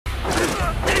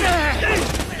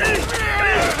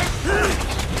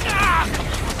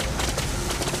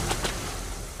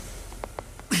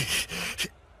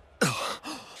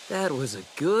That was a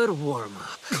good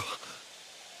warm-up.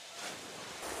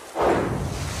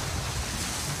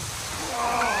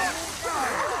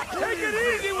 Take it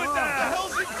easy with that!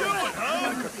 What the hell's he doing,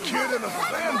 huh? Like a kid in a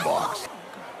sandbox.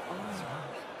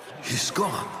 He's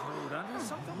gone.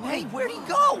 Hey, where'd he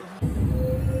go?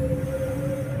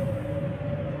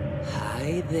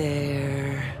 Hi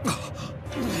there.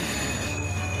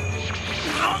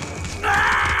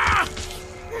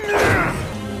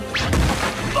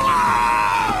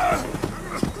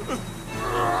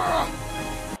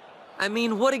 I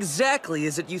mean, what exactly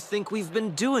is it you think we've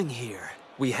been doing here?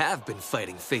 We have been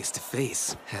fighting face to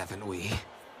face, haven't we?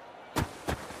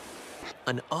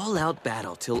 An all-out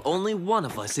battle till only one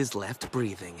of us is left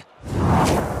breathing.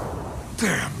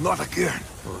 Damn, not again.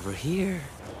 Over here.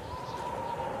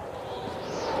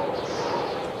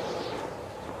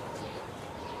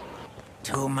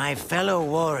 To my fellow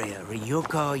warrior,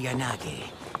 Ryuko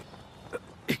Yanagi.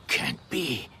 It can't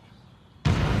be.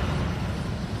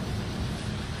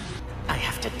 I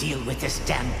have to deal with this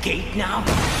damn gate now?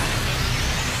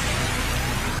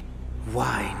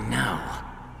 Why now?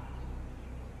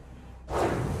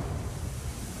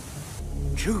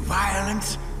 True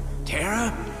violence? Terror?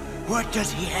 What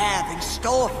does he have in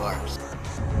store for us?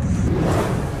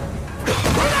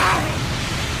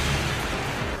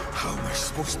 How am I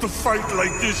supposed to fight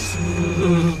like this?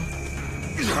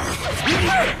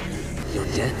 Your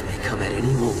death may come at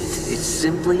any moment. It's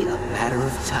simply a matter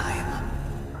of time.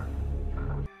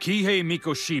 Kihei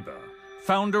Mikoshiba,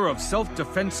 founder of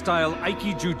self-defense style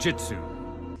Aiki Jiu-Jitsu.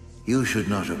 You should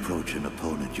not approach an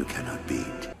opponent you cannot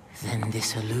beat. Then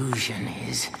this illusion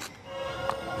is...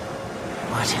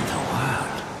 what in the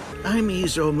world? I'm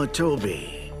Izo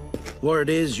Matobi. Word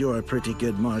is you're a pretty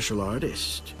good martial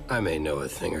artist. I may know a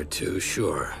thing or two,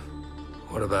 sure.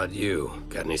 What about you?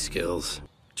 Got any skills?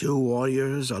 2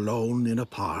 warriors alone in a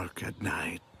park at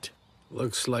night.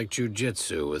 Looks like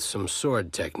jiu-jitsu with some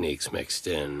sword techniques mixed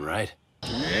in, right?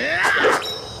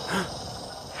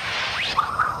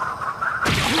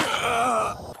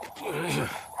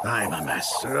 I'm a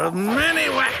master of many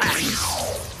weapons!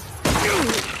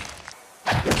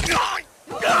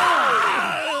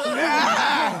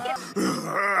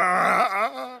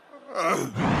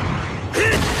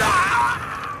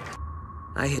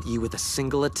 I hit you with a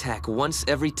single attack once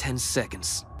every 10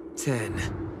 seconds. 10.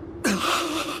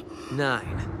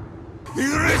 9.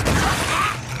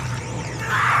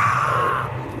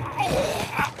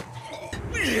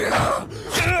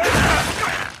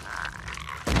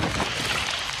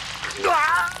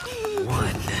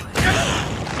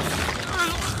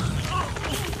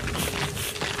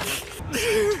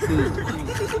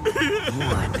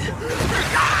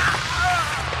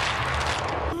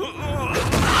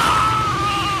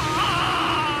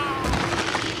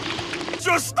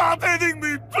 Just stop hitting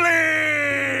me,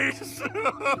 please!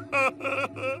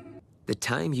 The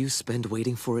time you spend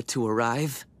waiting for it to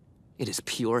arrive, it is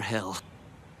pure hell.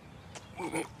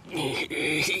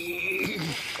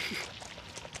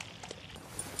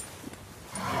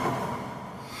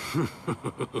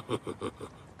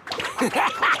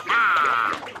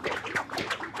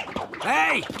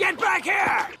 Hey, get back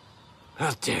here!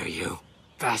 How dare you,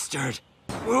 bastard!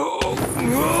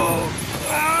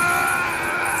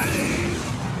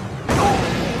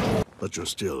 But you're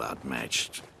still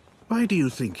outmatched. Why do you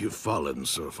think you've fallen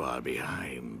so far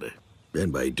behind?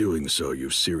 And by doing so,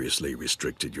 you've seriously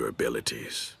restricted your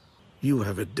abilities. You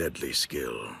have a deadly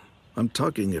skill. I'm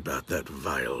talking about that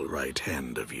vile right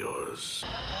hand of yours.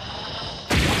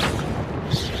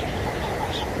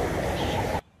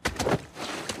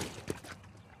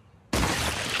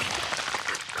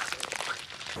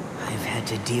 I've had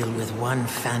to deal with one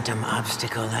phantom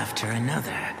obstacle after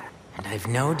another. And I've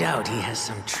no doubt he has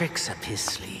some tricks up his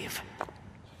sleeve.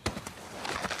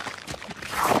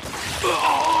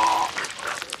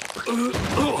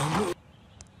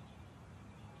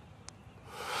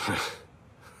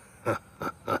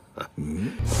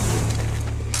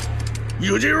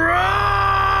 Yuujiro!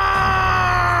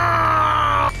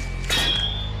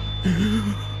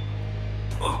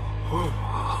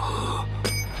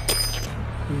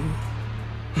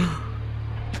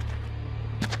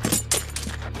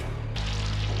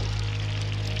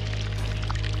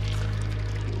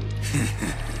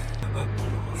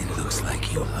 It looks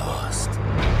like you lost.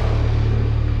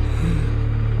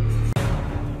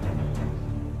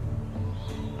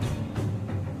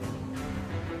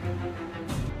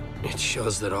 It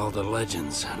shows that all the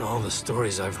legends and all the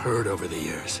stories I've heard over the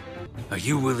years. Are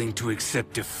you willing to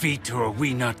accept defeat, or are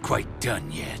we not quite done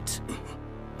yet?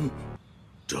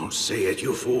 Don't say it,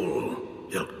 you fool.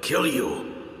 He'll kill you.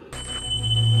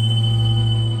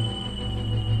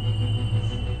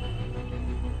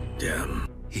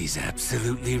 He's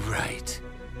absolutely right.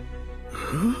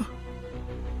 Huh?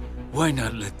 Why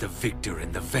not let the victor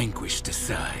and the vanquished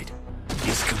decide?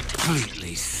 He's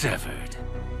completely severed.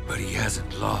 But he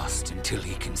hasn't lost until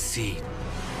he concede.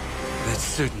 That's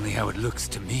certainly how it looks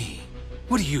to me.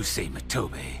 What do you say,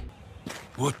 Matobe?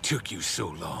 What took you so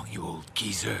long, you old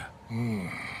geezer?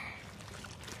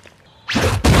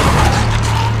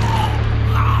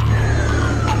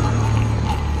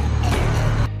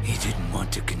 He didn't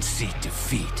want to concede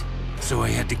defeat, so I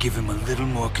had to give him a little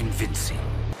more convincing.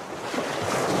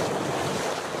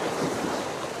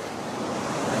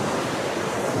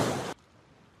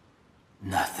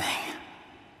 Nothing.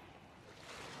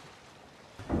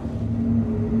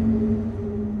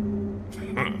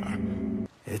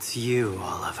 It's you,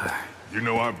 Oliver. You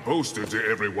know, I boasted to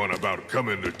everyone about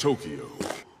coming to Tokyo.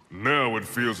 Now it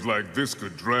feels like this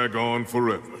could drag on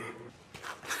forever.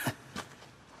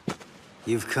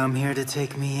 You've come here to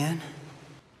take me in?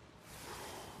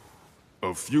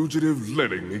 A fugitive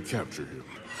letting me capture him.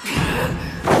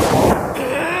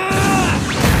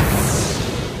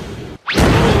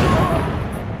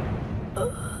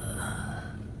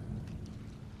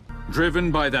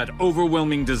 Driven by that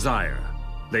overwhelming desire,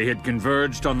 they had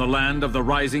converged on the land of the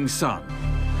rising sun.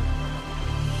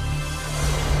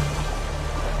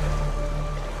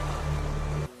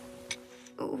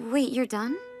 Wait, you're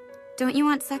done? Don't you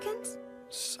want seconds?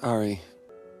 Sorry.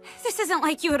 This isn't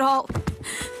like you at all.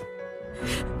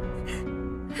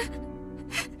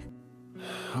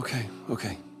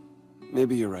 Okay.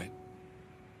 Maybe you're right.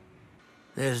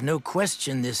 There's no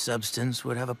question this substance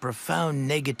would have a profound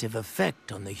negative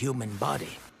effect on the human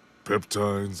body.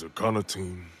 Peptides,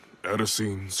 aconitine,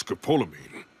 adenosine,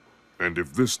 scopolamine. And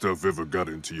if this stuff ever got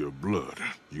into your blood,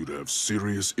 you'd have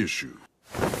serious issue.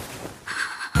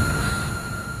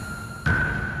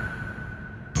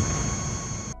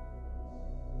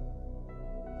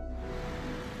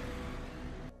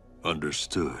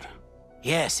 Understood.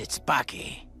 Yes, it's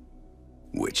Baki.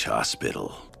 Which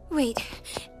hospital? Wait,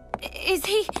 is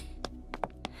he...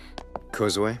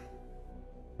 Kozue?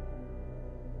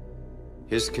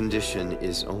 His condition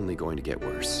is only going to get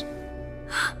worse.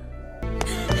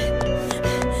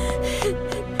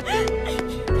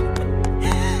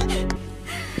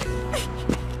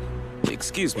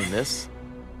 Excuse me, miss.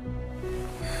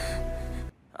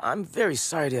 I'm very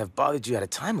sorry to have bothered you at a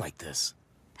time like this.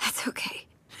 That's okay.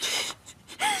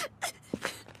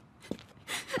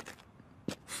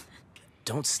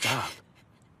 Don't stop.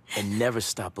 And never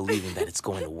stop believing that it's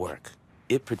going to work.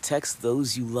 It protects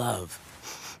those you love.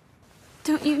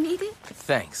 Don't you need it?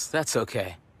 Thanks, that's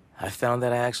okay. I found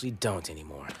that I actually don't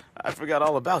anymore. I forgot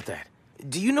all about that.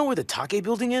 Do you know where the Take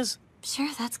building is? Sure,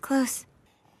 that's close.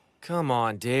 Come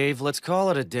on, Dave, let's call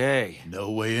it a day.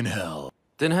 No way in hell.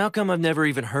 Then how come I've never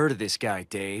even heard of this guy,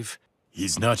 Dave?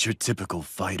 He's not your typical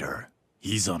fighter.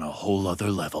 He's on a whole other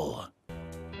level.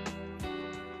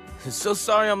 So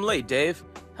sorry I'm late, Dave.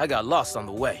 I got lost on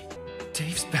the way.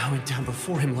 Dave's bowing down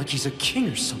before him like he's a king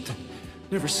or something.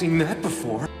 Never seen that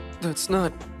before. That's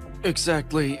not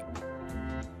exactly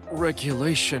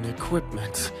regulation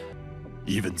equipment.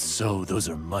 Even so, those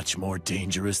are much more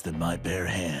dangerous than my bare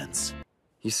hands.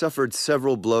 He suffered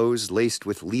several blows laced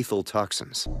with lethal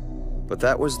toxins. But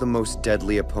that was the most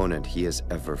deadly opponent he has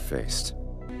ever faced.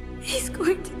 He's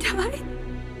going to die.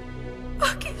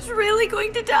 Baki's really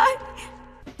going to die.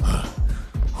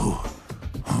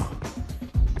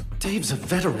 Dave's a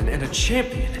veteran and a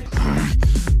champion.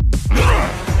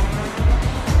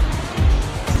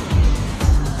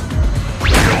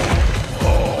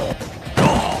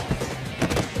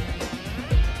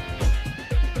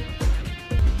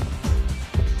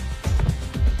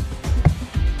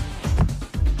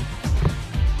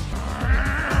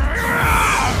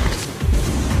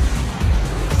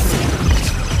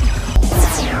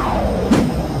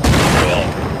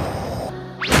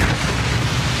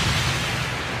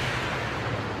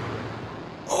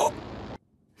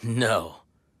 No.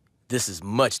 This is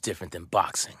much different than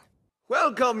boxing.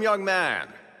 Welcome, young man.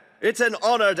 It's an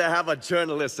honor to have a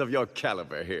journalist of your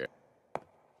caliber here.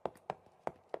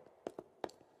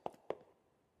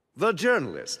 The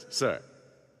journalist, sir.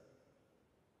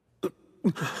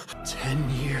 10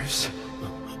 years.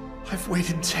 I've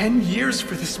waited 10 years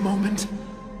for this moment.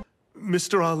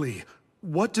 Mr. Ali,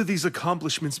 what do these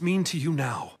accomplishments mean to you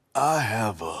now? I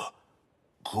have a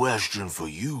question for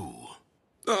you.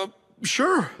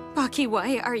 Sure. Baki,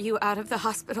 why are you out of the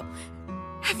hospital?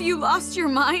 Have you lost your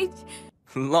mind?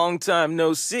 Long time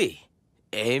no see.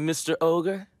 Eh, Mr.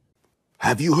 Ogre?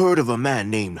 Have you heard of a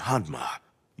man named Hanma?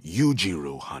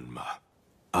 Yuujiro Hanma.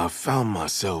 I found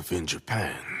myself in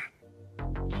Japan.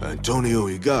 Antonio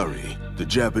Igari, the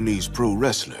Japanese pro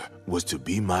wrestler, was to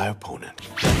be my opponent.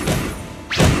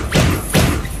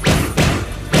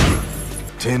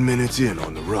 10 minutes in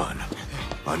on the run,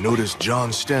 I noticed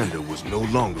John Stander was no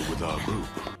longer with our group.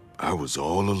 I was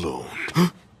all alone.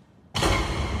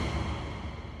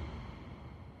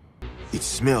 It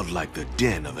smelled like the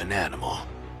den of an animal,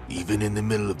 even in the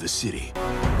middle of the city.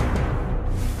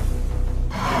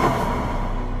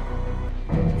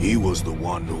 He was the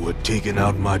one who had taken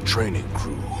out my training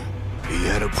crew. He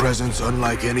had a presence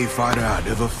unlike any fighter I'd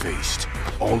ever faced.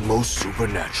 Almost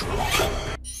supernatural.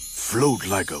 Float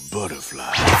like a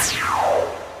butterfly.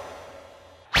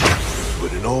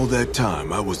 But in all that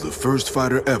time, I was the first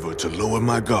fighter ever to lower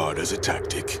my guard as a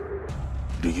tactic.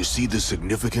 Do you see the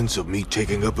significance of me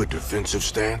taking up a defensive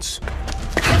stance?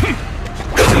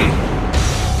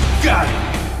 Got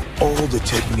it! All the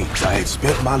techniques I had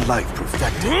spent my life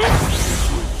perfecting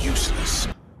were useless.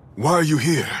 Why are you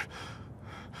here?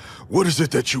 What is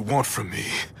it that you want from me?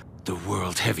 The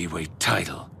World Heavyweight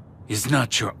title is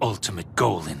not your ultimate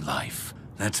goal in life.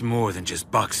 That's more than just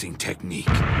boxing technique.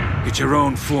 It's your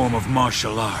own form of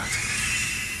martial art.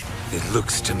 It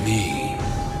looks to me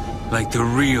like the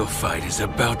real fight is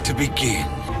about to begin.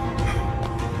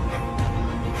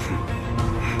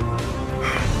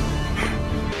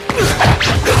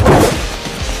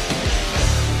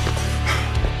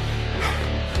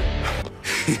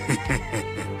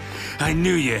 I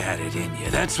knew you had it in you.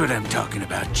 That's what I'm talking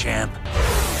about, champ.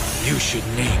 You should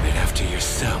name it after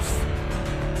yourself.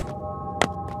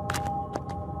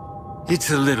 It's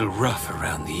a little rough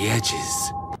around the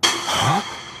edges. Huh?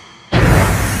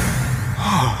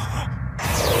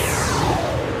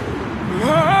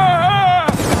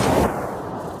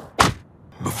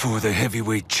 Before the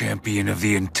heavyweight champion of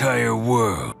the entire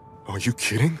world. Are you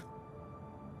kidding?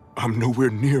 I'm nowhere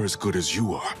near as good as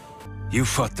you are. You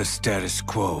fought the status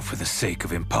quo for the sake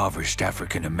of impoverished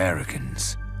African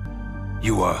Americans.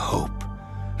 You are hope,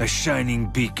 a shining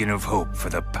beacon of hope for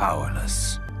the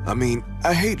powerless. I mean,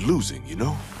 I hate losing, you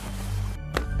know?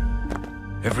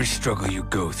 Every struggle you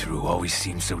go through always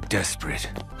seems so desperate.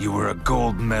 You were a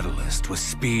gold medalist with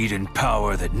speed and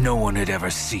power that no one had ever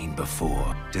seen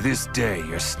before. To this day,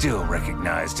 you're still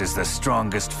recognized as the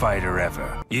strongest fighter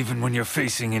ever. Even when you're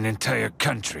facing an entire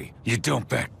country, you don't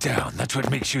back down. That's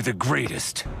what makes you the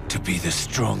greatest. To be the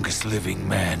strongest living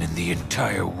man in the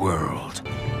entire world.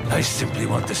 I simply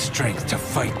want the strength to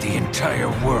fight the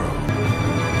entire world.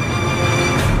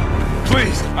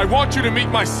 Please, I want you to meet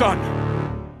my son!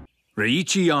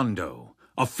 Reiichi Ando,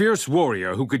 a fierce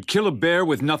warrior who could kill a bear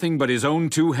with nothing but his own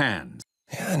 2 hands.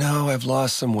 Yeah, no, I've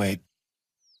lost some weight.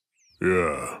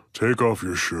 Yeah, take off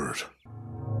your shirt.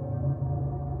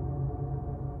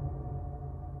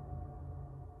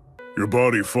 Your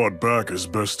body fought back as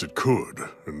best it could,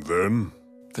 and then?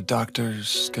 The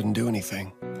doctors couldn't do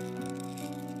anything.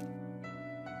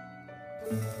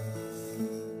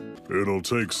 It'll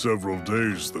take several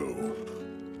days, though.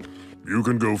 You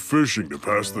can go fishing to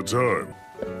pass the time.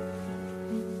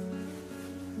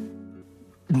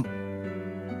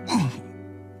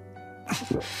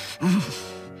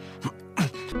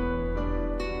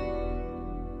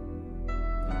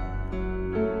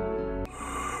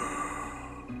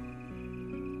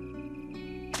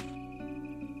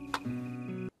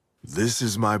 This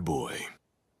is my boy.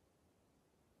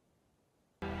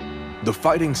 The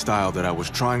fighting style that I was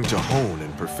trying to hone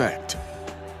and perfect.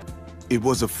 It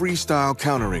was a freestyle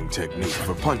countering technique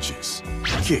for punches,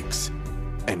 kicks,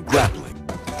 and grappling.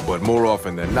 But more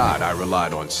often than not, I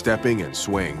relied on stepping and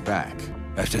swaying back.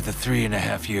 After the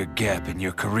 3.5-year gap in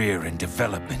your career and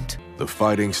development, the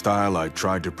fighting style I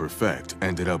tried to perfect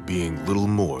ended up being little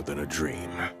more than a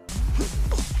dream.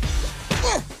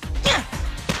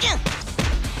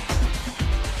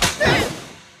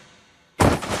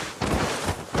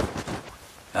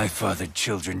 I fathered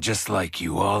children just like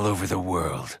you all over the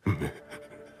world.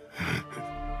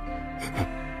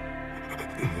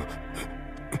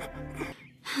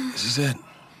 This is it.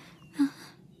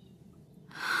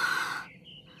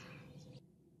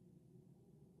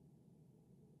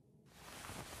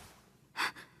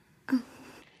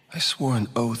 I swore an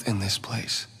oath in this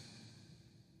place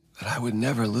that I would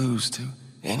never lose to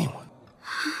anyone.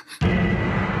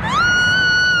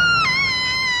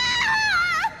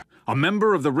 A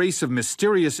member of the race of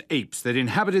mysterious apes that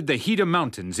inhabited the Hida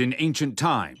Mountains in ancient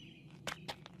time.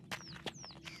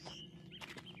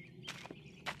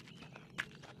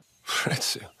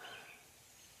 Fritsu,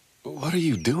 what are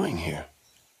you doing here?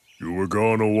 You were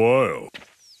gone a while.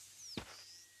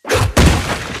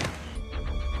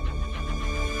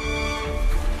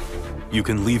 You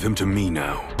can leave him to me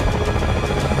now.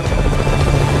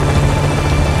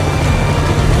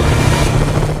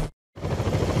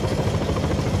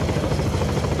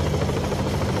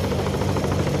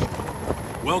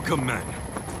 Welcome, men.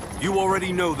 You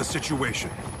already know the situation.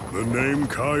 The name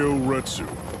Kaio Retsu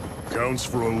counts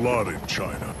for a lot in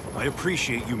China. I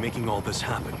appreciate you making all this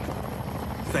happen.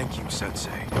 Thank you,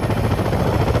 Sensei.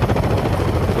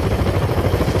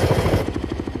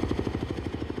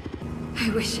 I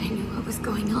wish I knew what was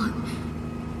going on.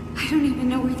 I don't even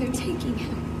know where they're taking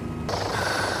him.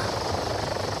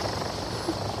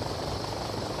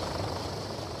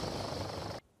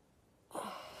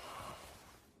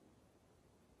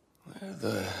 Where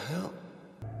the hell?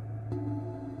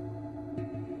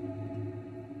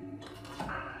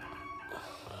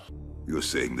 You're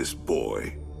saying this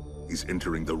boy is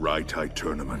entering the Raitai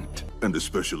tournament? And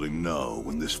especially now,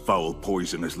 when this foul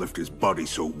poison has left his body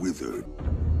so withered.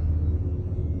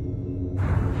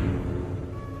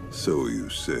 So you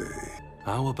say.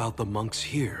 How about the monks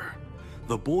here?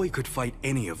 The boy could fight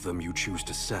any of them you choose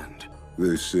to send.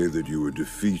 They say that you were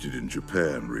defeated in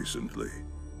Japan recently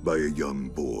by a young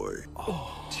boy.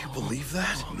 Oh, do you believe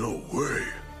that? No way.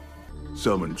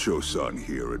 Summon Cho-san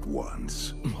here at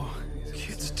once.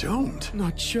 Kids don't.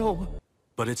 Not Cho.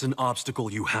 But it's an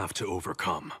obstacle you have to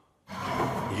overcome.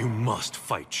 You must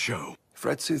fight Cho. If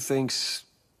Retsu thinks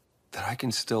that I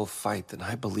can still fight, then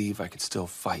I believe I can still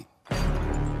fight.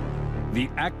 The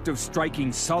act of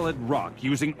striking solid rock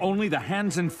using only the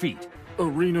hands and feet.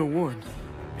 Arena 1.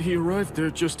 He arrived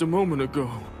there just a moment ago.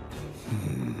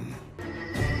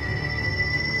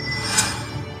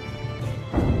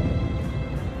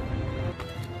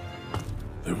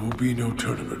 There will be no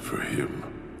tournament for him.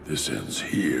 This ends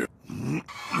here.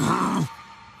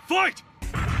 Fight!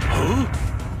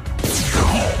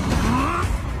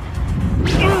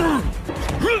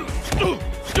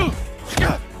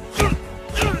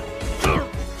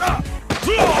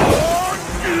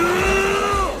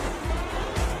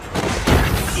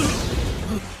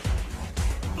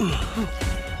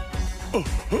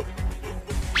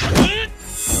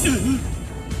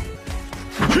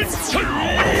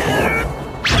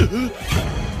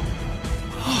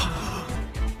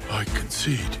 I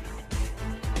concede.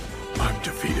 I'm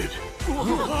defeated.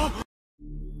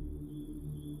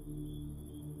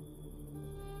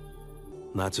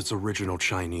 That's its original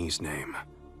Chinese name.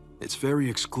 It's very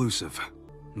exclusive.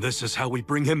 This is how we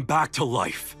bring him back to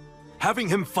life. Having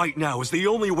him fight now is the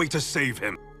only way to save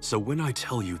him. So when I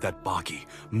tell you that Baki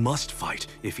must fight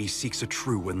if he seeks a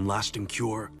true and lasting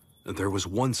cure, there was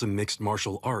once a mixed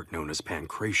martial art known as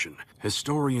pancration.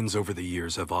 Historians over the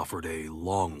years have offered a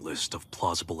long list of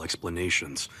plausible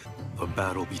explanations. The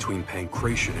battle between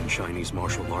pancration and Chinese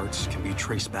martial arts can be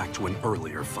traced back to an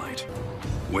earlier fight,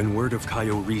 when word of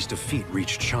Kaio Ri's defeat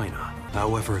reached China.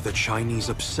 However, the Chinese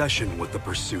obsession with the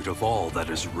pursuit of all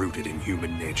that is rooted in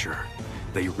human nature,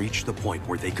 they reached the point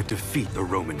where they could defeat the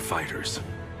Roman fighters,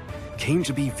 came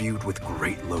to be viewed with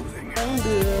great loathing.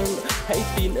 Hãy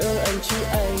tin ơn anh chứ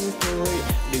anh thôi,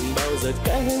 đừng bao giờ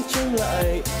cãi hắn chống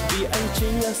lại, vì anh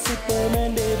chính là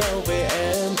Superman để bảo vệ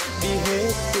em đi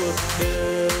hết cuộc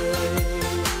đời.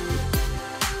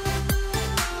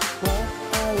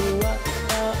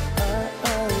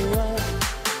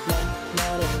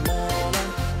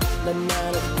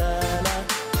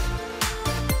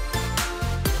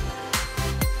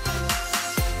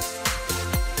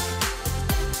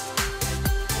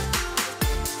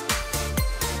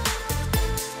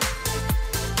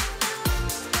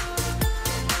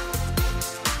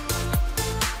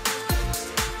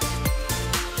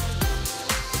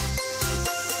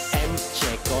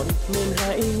 Nên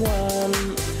hãy ngoan,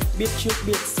 biết trước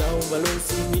biết sau và luôn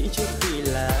suy nghĩ trước khi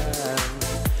làm.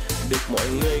 Được mọi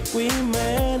người quý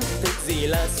mến, thực gì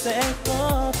là sẽ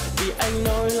có, vì anh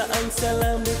nói là anh sẽ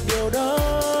làm được điều đó.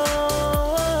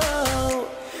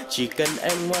 Chỉ cần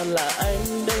em ngoan là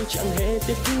anh, đây chẳng hề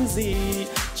tiếc thứ gì,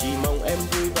 chỉ mong em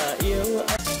vui và yêu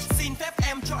anh. Xin phép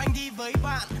em cho anh đi với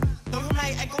bạn, tối hôm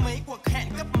nay anh có mấy cuộc